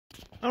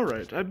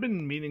Alright, I've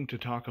been meaning to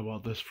talk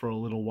about this for a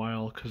little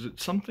while because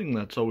it's something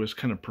that's always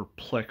kind of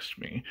perplexed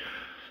me.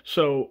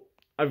 So,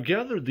 I've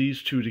gathered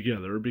these two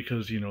together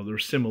because, they're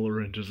similar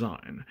in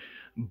design,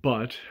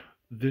 but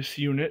this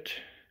unit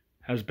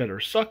has better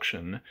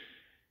suction,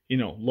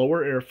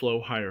 lower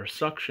airflow, higher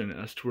suction,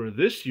 as to where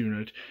this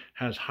unit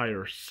has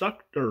higher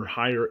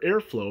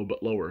airflow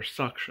but lower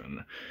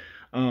suction.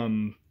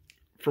 From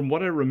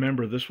what I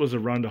remember, this was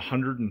around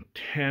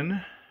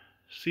 110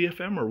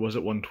 CFM, or was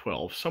it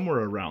 112? Somewhere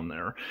around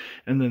there.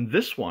 And then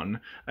this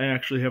one, I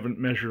actually haven't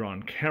measured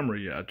on camera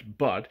yet,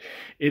 but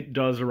it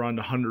does around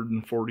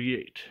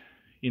 148.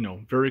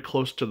 Very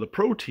close to the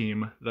Pro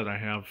Team that I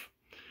have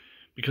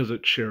because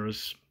it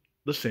shares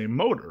the same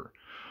motor.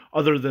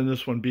 Other than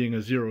this one being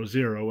a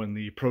 00 and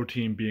the Pro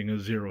Team being a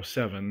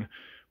 07,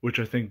 which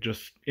I think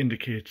just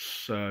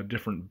indicates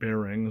different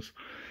bearings.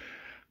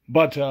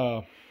 But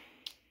I'm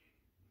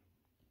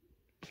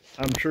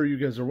sure you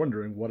guys are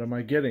wondering, what am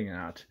I getting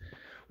at?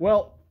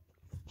 Well,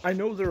 I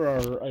know there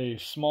are a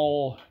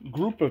small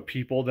group of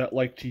people that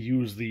like to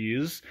use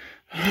these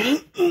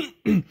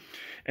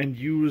and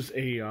use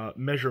a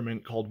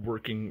measurement called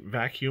working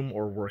vacuum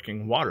or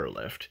working water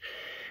lift.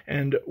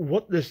 And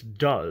what this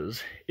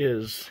does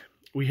is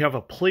we have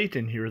a plate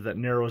in here that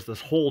narrows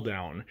this hole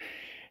down.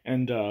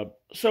 And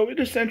so it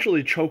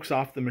essentially chokes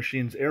off the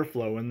machine's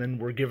airflow, and then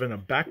we're given a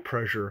back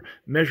pressure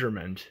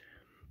measurement.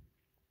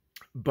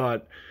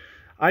 But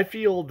I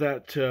feel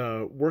that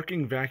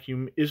working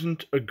vacuum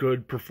isn't a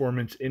good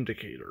performance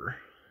indicator.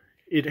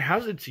 It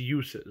has its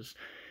uses.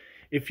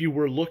 If you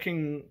were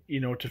looking,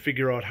 to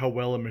figure out how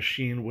well a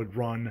machine would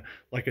run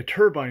like a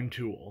turbine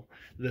tool,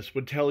 this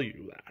would tell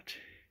you that.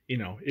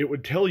 It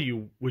would tell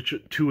you which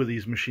two of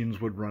these machines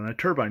would run a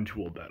turbine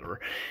tool better.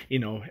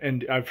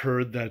 And I've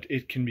heard that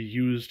it can be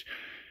used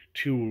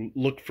to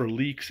look for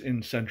leaks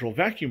in central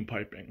vacuum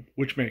piping,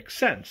 which makes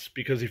sense,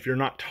 because if you're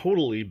not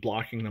totally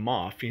blocking them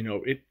off,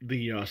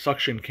 the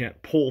suction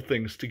can't pull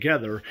things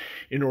together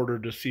in order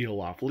to seal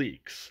off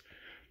leaks.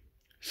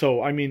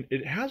 So, I mean,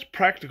 it has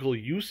practical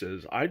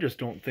uses. I just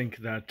don't think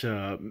that,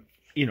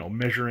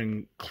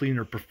 measuring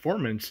cleaner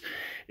performance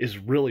is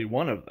really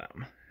one of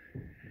them.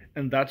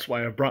 And that's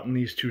why I've brought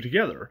these two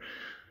together.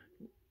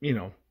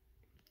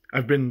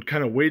 I've been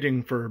kind of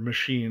waiting for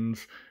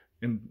machines,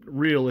 and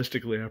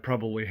realistically, I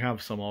probably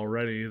have some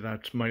already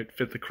that might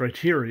fit the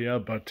criteria,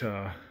 but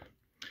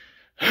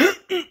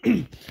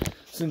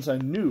since I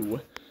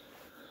knew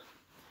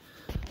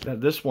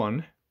that this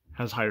one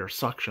has higher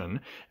suction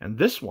and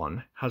this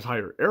one has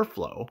higher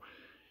airflow,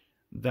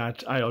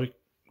 that I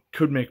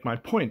could make my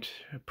point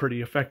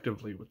pretty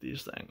effectively with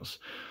these things.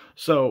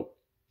 So,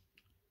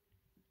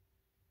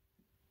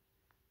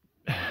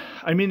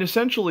 I mean,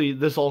 essentially,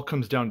 this all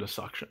comes down to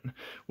suction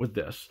with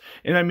this.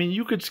 And I mean,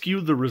 you could skew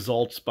the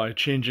results by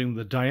changing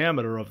the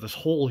diameter of this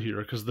hole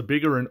here, because the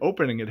bigger an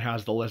opening it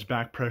has, the less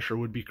back pressure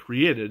would be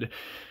created,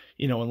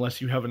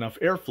 unless you have enough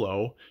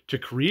airflow to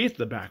create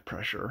the back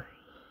pressure.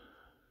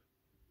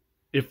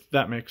 If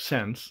that makes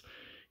sense,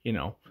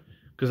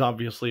 because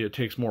obviously it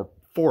takes more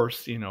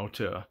force,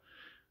 to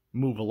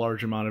move a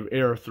large amount of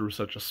air through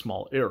such a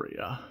small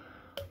area.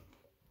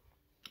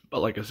 But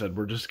like I said,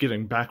 we're just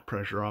getting back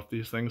pressure off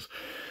these things.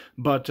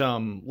 But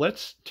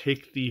let's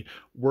take the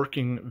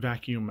working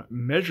vacuum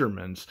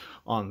measurements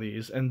on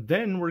these, and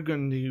then we're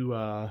going to,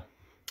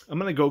 I'm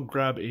going to go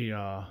grab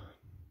a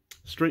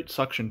straight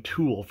suction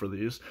tool for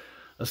these,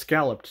 a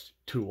scalloped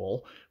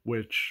tool,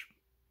 which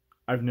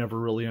I've never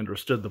really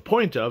understood the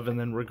point of, and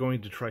then we're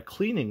going to try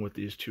cleaning with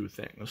these two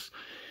things.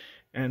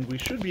 And we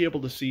should be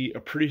able to see a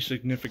pretty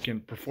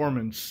significant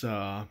performance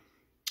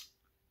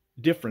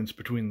difference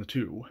between the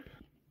two.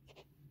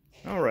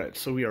 Alright,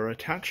 so we are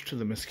attached to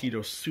the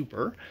Mosquito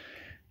Super.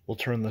 We'll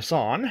turn this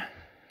on.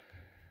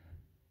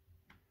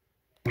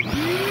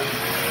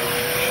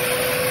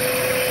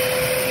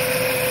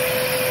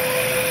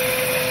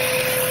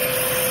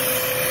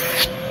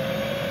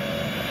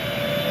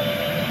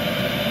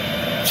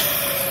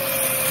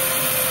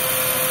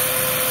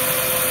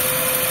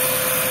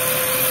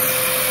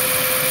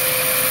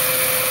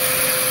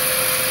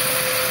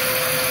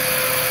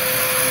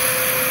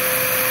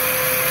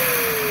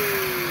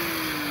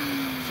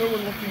 So we're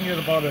looking at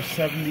about a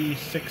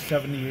 76,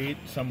 78,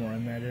 somewhere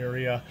in that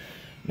area.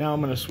 Now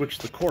I'm going to switch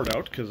the cord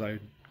out because I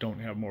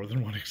don't have more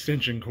than one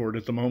extension cord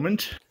at the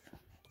moment.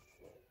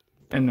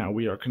 And now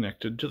we are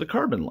connected to the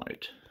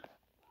Carbon-lite.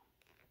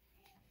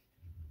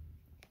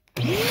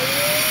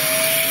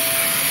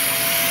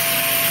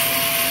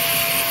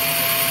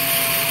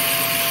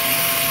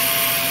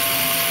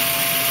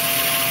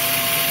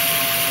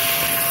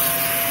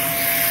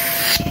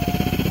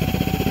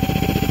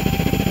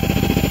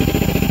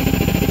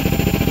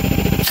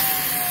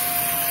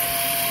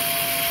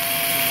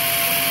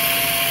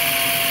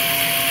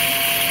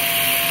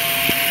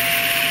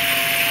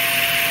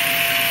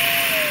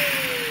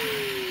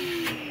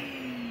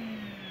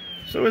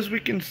 So as we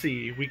can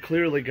see, we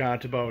clearly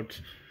got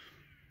about,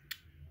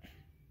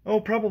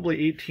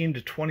 probably 18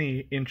 to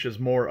 20 inches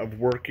more of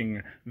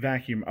working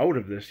vacuum out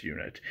of this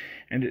unit.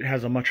 And it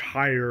has a much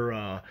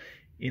higher,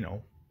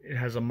 it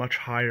has a much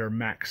higher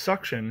max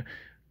suction,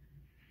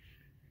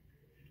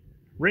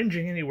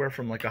 ranging anywhere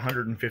from like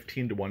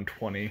 115 to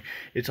 120.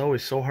 It's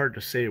always so hard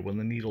to say when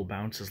the needle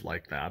bounces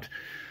like that.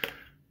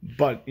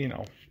 But,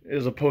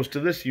 as opposed to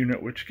this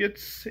unit, which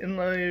gets in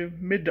the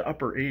mid to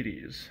upper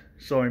 80s.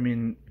 So, I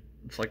mean,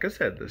 it's like I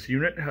said, this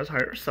unit has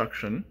higher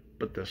suction,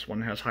 but this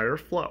one has higher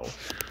flow.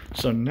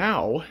 So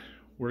now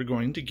we're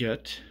going to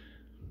get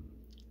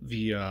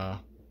the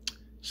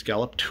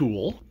scallop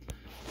tool.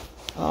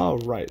 All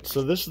right,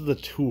 so this is the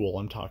tool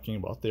I'm talking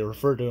about. They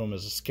refer to them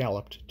as a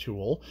scalloped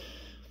tool.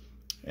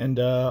 And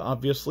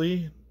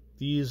obviously,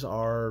 these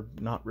are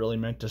not really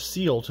meant to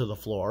seal to the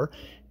floor.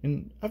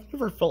 And I've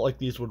never felt like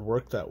these would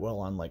work that well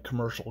on like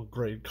commercial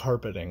grade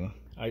carpeting.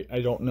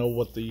 I don't know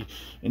what the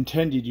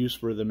intended use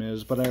for them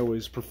is, but I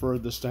always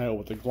preferred the style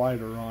with the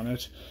glider on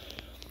it.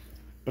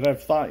 But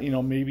I've thought,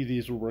 maybe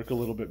these would work a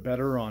little bit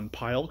better on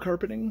pile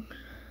carpeting.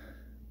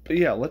 But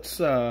yeah, let's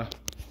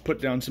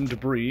put down some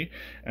debris,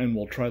 and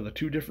we'll try the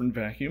two different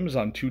vacuums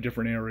on two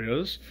different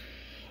areas.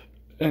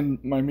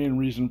 And my main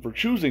reason for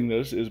choosing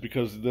this is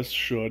because this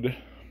should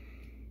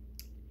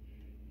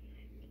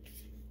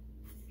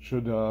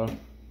allow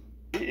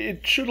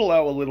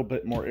a little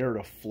bit more air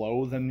to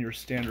flow than your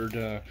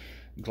standard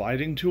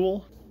gliding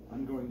tool.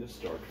 I'm going to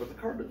start with a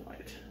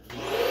Carbon-lite.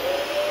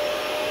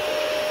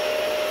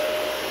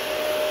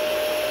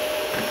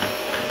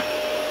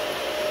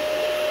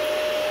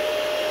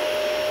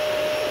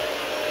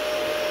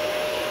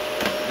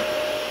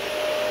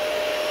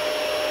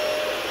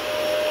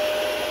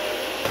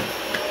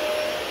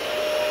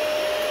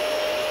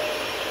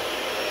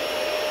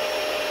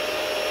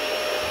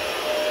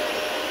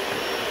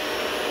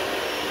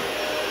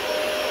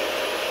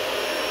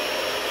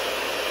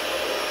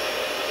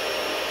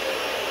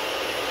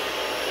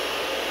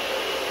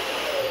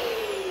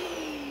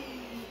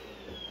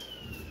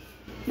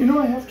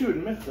 I have to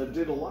admit that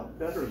did a lot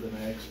better than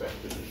I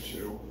expected it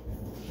to.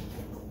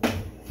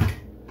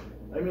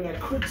 I mean, I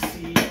could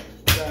see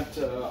that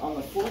on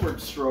the forward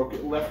stroke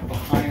it left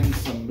behind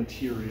some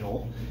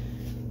material,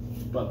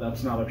 but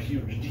that's not a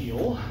huge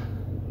deal.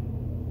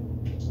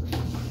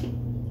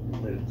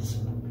 Lids.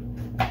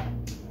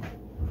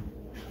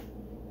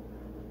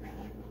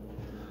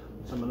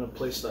 So I'm going to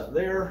place that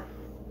there.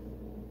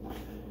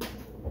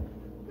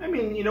 I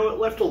mean, it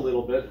left a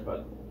little bit,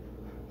 but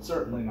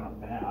certainly not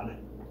bad.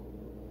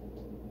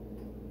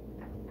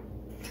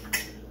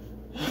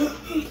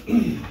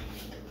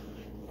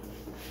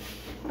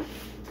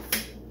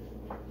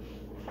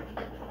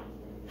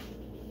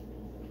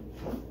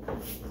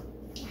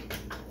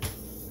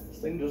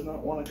 This thing does not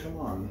want to come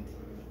on.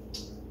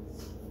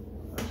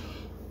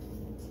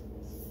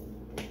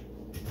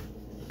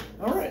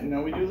 All right,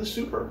 now we do the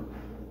super.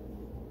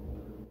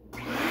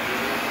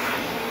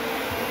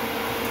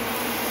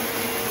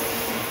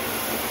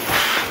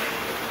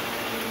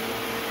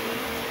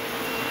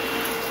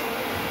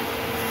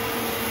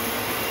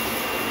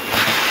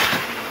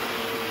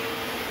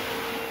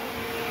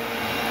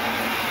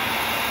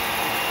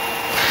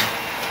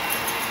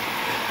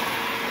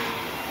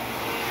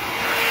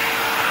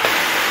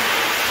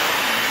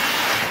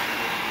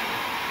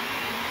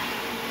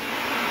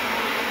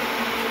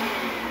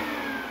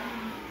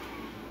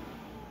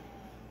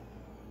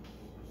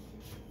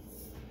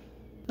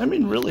 I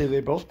mean, really,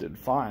 they both did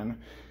fine.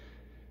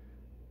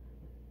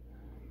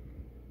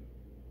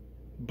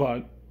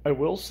 But I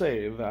will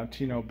say that,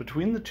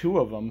 between the two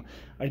of them,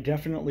 I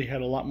definitely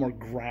had a lot more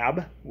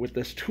grab with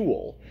this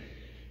tool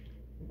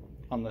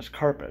on this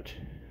carpet.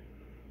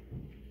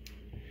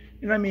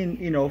 And I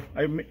mean,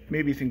 I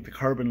maybe think the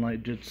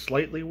Carbon-lite did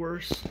slightly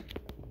worse,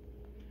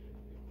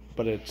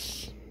 but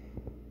it's...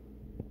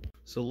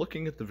 So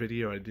looking at the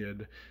video I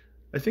did,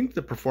 I think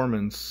the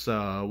performance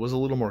was a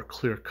little more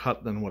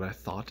clear-cut than what I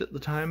thought at the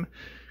time,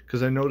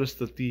 because I noticed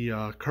that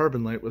the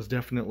Carbon-lite was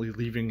definitely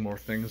leaving more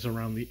things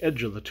around the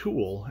edge of the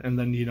tool, and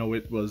then,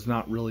 it was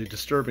not really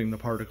disturbing the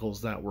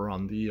particles that were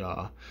on the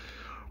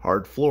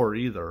hard floor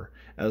either,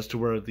 as to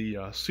where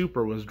the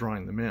Super was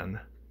drawing them in.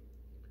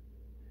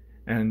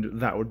 And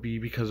that would be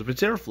because of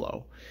its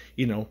airflow.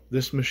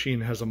 This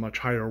machine has a much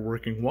higher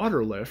working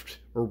water lift,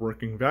 or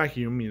working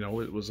vacuum.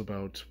 It was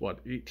about,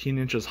 18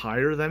 inches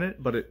higher than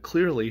it, but it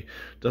clearly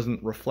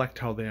doesn't reflect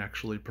how they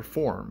actually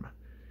perform.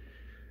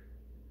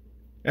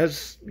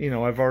 As,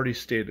 I've already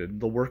stated,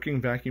 the working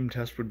vacuum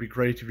test would be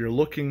great if you're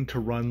looking to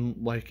run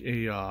like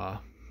a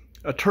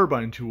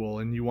turbine tool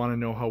and you want to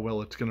know how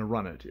well it's going to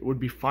run it. It would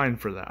be fine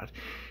for that.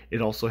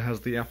 It also has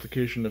the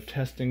application of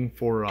testing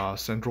for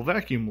central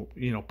vacuum,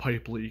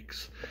 pipe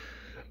leaks.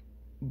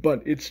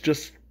 But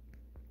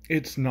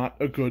it's not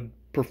a good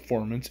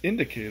performance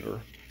indicator.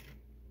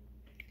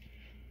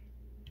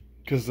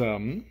 Because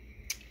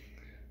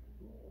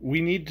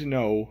we need to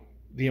know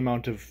the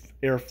amount of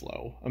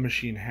airflow a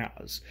machine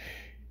has.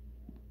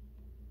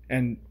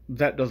 And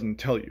that doesn't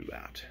tell you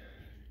that.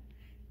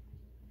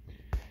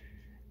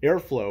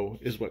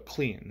 Airflow is what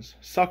cleans.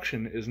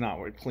 Suction is not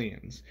what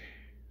cleans.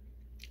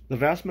 The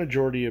vast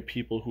majority of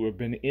people who have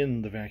been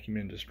in the vacuum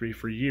industry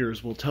for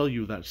years will tell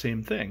you that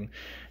same thing.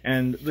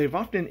 And they've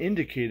often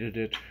indicated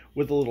it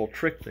with a little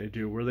trick they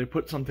do, where they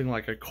put something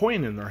like a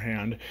coin in their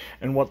hand,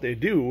 and what they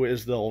do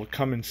is they'll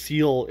come and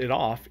seal it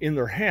off in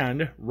their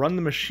hand, run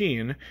the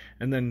machine,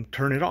 and then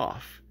turn it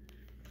off.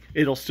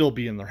 It'll still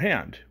be in their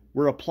hand.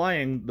 We're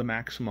applying the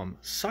maximum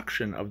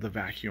suction of the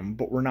vacuum,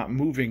 but we're not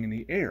moving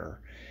any air.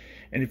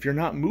 And if you're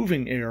not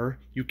moving air,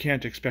 you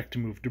can't expect to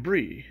move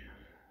debris.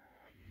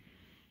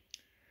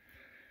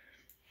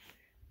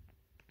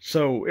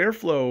 So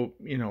airflow,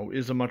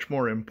 is a much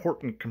more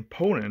important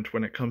component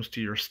when it comes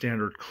to your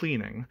standard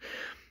cleaning.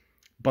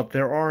 But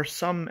there are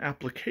some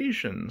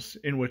applications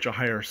in which a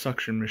higher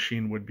suction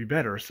machine would be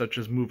better, such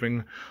as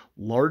moving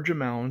large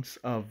amounts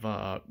of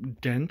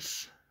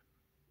dense,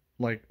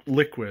 like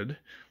liquid,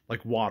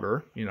 like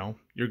water.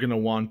 You're going to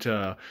want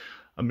a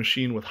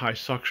machine with high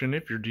suction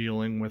if you're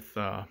dealing with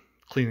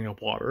cleaning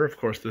up water. Of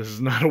course, this is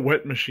not a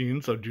wet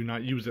machine, so do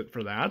not use it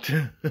for that.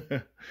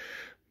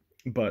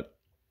 But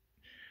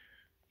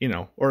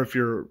or if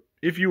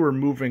you were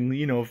moving,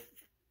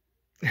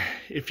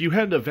 if you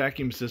had a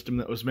vacuum system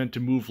that was meant to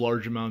move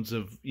large amounts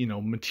of,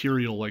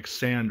 material like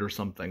sand or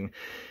something,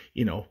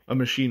 a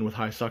machine with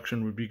high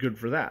suction would be good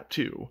for that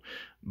too.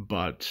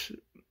 But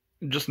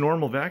just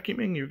normal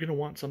vacuuming, you're going to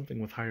want something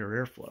with higher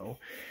airflow.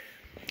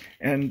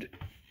 And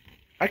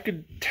I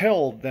could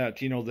tell that,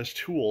 this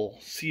tool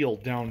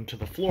sealed down to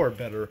the floor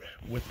better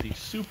with the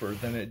Super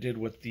than it did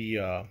with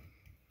the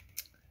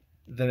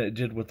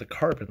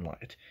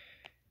Carbon-lite.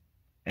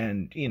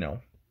 And,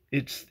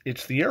 it's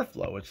the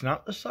airflow, it's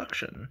not the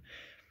suction.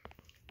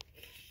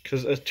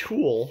 Because a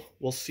tool,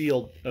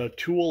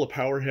 a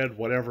power head,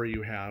 whatever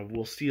you have,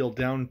 will seal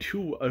down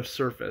to a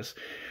surface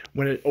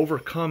when it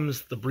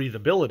overcomes the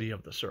breathability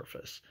of the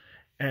surface.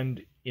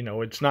 And,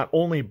 it's not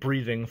only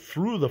breathing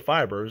through the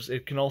fibers,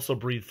 it can also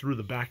breathe through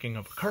the backing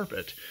of a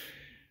carpet.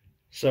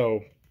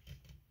 So,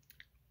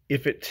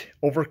 if it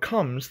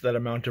overcomes that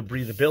amount of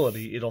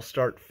breathability, it'll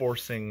start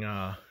forcing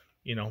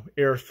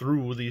air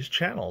through these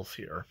channels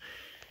here.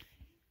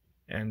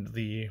 And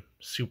the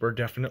Super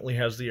definitely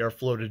has the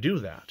airflow to do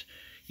that.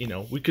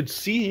 We could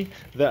see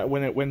that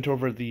when it went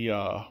over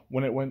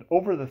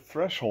the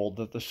threshold,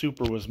 that the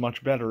Super was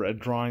much better at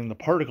drawing the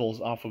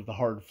particles off of the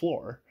hard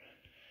floor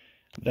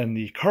than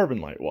the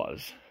Carbon-lite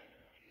was.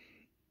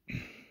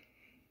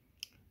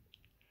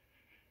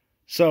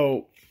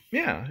 So,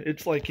 yeah,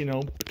 it's like,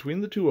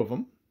 between the two of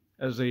them,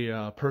 as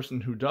a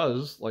person who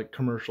does like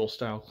commercial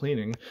style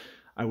cleaning,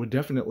 I would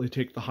definitely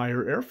take the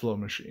higher airflow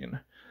machine.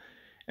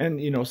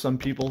 And, some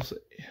people say,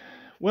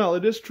 well,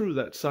 it is true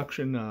that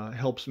suction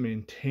helps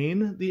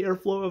maintain the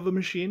airflow of a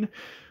machine.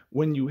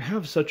 When you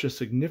have such a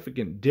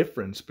significant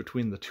difference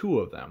between the two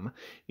of them,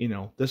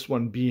 this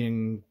one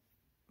being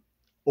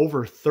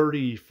over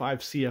 35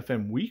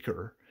 CFM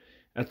weaker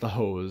at the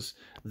hose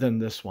than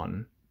this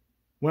one,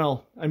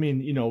 well, I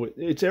mean,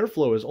 its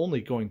airflow is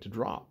only going to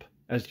drop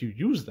as you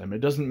use them. It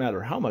doesn't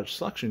matter how much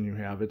suction you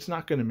have, it's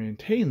not going to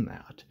maintain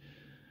that.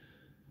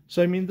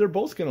 So, I mean, they're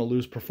both going to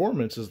lose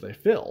performance as they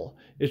fill.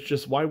 It's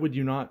just, why would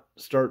you not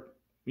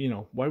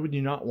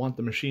want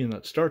the machine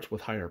that starts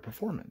with higher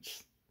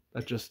performance?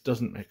 That just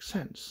doesn't make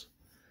sense.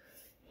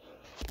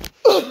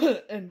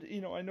 And,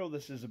 I know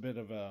this is a bit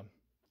of a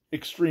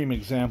extreme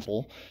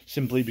example,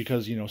 simply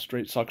because,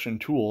 straight suction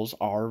tools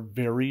are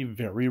very,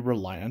 very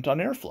reliant on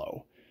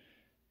airflow.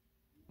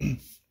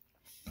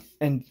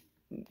 And,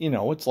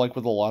 it's like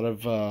with a lot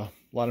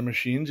of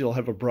machines, you'll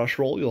have a brush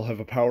roll, you'll have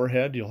a power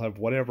head, you'll have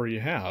whatever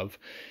you have.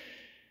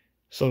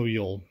 So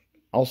you'll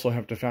also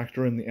have to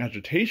factor in the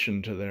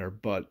agitation to there,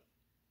 but,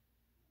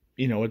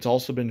 it's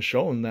also been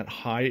shown that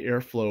high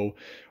airflow,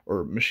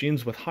 or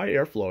machines with high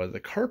airflow as a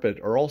carpet,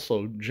 are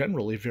also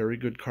generally very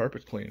good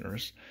carpet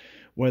cleaners.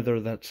 Whether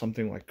that's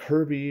something like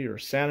Kirby or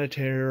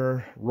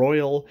Sanitaire,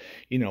 Royal,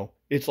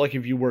 it's like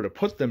if you were to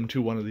put them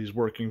to one of these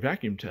working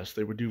vacuum tests,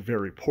 they would do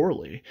very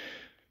poorly.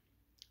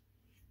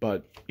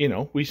 But,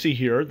 we see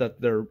here that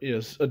there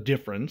is a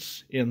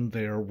difference in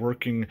their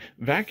working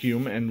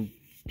vacuum, and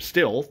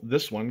still,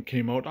 this one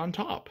came out on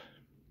top.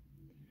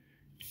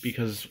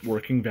 Because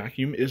working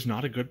vacuum is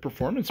not a good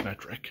performance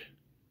metric.